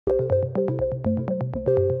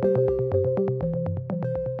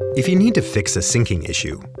If you need to fix a syncing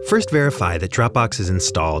issue, first verify that Dropbox is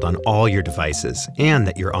installed on all your devices and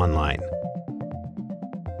that you're online.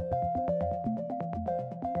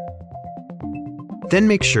 Then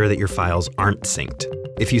make sure that your files aren't synced.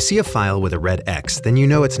 If you see a file with a red X, then you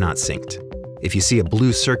know it's not synced. If you see a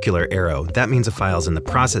blue circular arrow, that means a file's in the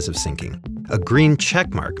process of syncing. A green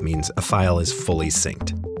check mark means a file is fully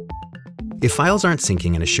synced. If files aren't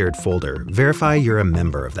syncing in a shared folder, verify you're a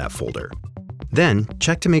member of that folder. Then,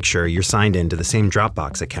 check to make sure you're signed in to the same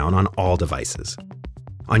Dropbox account on all devices.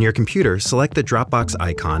 On your computer, select the Dropbox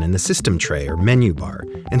icon in the System tray or menu bar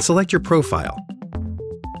and select your profile.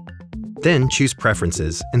 Then choose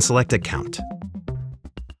Preferences and select Account.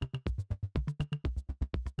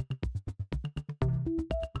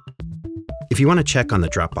 If you want to check on the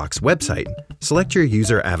Dropbox website, select your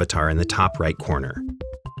user avatar in the top right corner.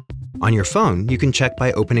 On your phone, you can check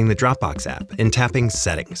by opening the Dropbox app and tapping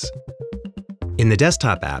Settings. In the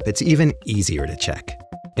desktop app, it's even easier to check.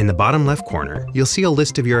 In the bottom left corner, you'll see a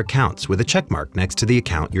list of your accounts with a check mark next to the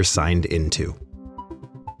account you're signed into.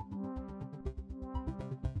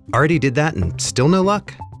 Already did that and still no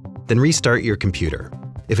luck? Then restart your computer.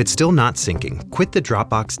 If it's still not syncing, quit the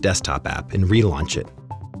Dropbox desktop app and relaunch it.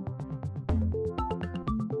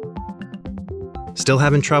 Still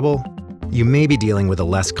having trouble? You may be dealing with a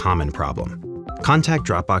less common problem. Contact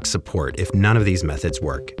Dropbox support if none of these methods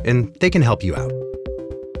work, and they can help you out.